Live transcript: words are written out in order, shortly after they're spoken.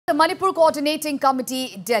The Manipur Coordinating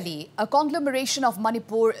Committee Delhi, a conglomeration of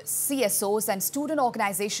Manipur CSOs and student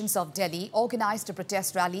organizations of Delhi, organized a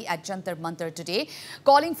protest rally at Jantar Mantar today,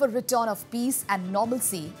 calling for return of peace and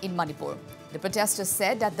normalcy in Manipur. The protesters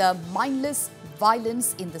said that the mindless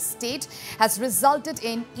violence in the state has resulted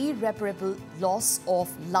in irreparable loss of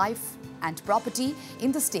life and property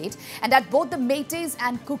in the state, and that both the Meiteis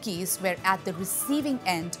and Kukis were at the receiving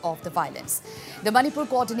end of the violence. The Manipur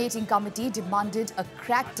Coordinating Committee demanded a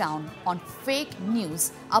crackdown on fake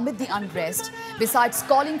news amid the unrest, besides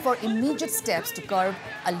calling for immediate steps to curb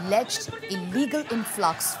alleged illegal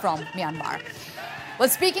influx from Myanmar. While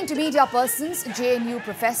speaking to media persons, JNU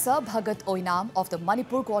Prof Bhagat Oinam of the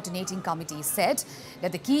Manipur Coordinating Committee said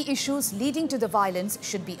that the key issues leading to the violence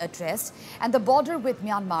should be addressed and the border with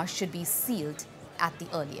Myanmar should be sealed at the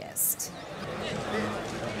earliest.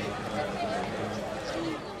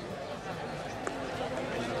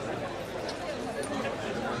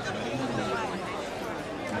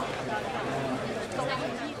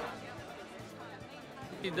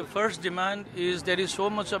 The first demand is there is so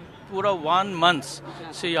much of पूरा 1 month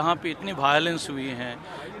से यहाँ पे इतनी violence हुई है,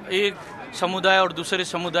 एक समुदाय और दूसरे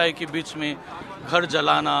समुदाय के बीच में घर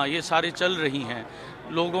जलाना ये सारे चल रही हैं,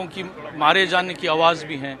 लोगों की मारे जाने की आवाज़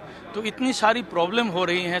भी हैं, तो इतनी सारी प्रॉब्लम हो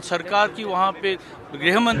रही हैं। सरकार की वहाँ पे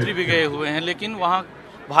गृह मंत्री भी गए हुए हैं, लेकिन वहाँ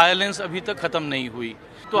वायलेंस अभी तक ख़त्म नहीं हुई।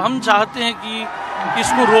 तो हम चाहते हैं कि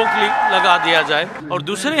इसको रोक लगा दिया जाए। और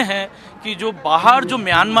दूसरे हैं कि जो बाहर जो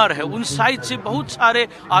म्यांमार है उन साइड से बहुत सारे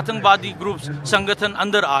आतंकवादी ग्रुप्स संगठन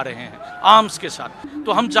अंदर आ रहे हैं आर्म्स के साथ,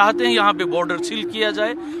 तो हम चाहते हैं यहाँ पे बॉर्डर सील किया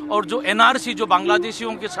जाए। और जो एनआरसी जो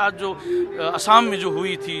बांग्लादेशियों के साथ जो असम में जो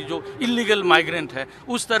हुई थी, जो इलीगल माइग्रेंट है,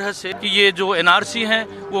 उस तरह से कि ये जो एनआरसी हैं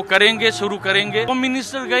वो करेंगे, शुरू करेंगे। होम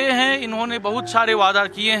मिनिस्टर गए हैं, इन्होंने बहुत सारे वादा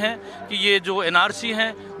किए हैं कि ये जो एनआरसी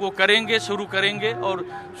हैं वो करेंगे, शुरू करेंगे, और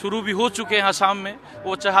शुरू भी हो चुके हैं असम में।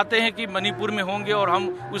 वो चाहते हैं कि मणिपुर में होंगे और हम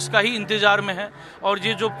उसका ही इंतजार में हैं। और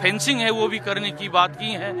ये जो फेंसिंग है वो भी करने की बात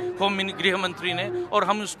की है होम गृह मंत्री ने, और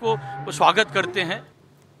हम उसको स्वागत करते हैं।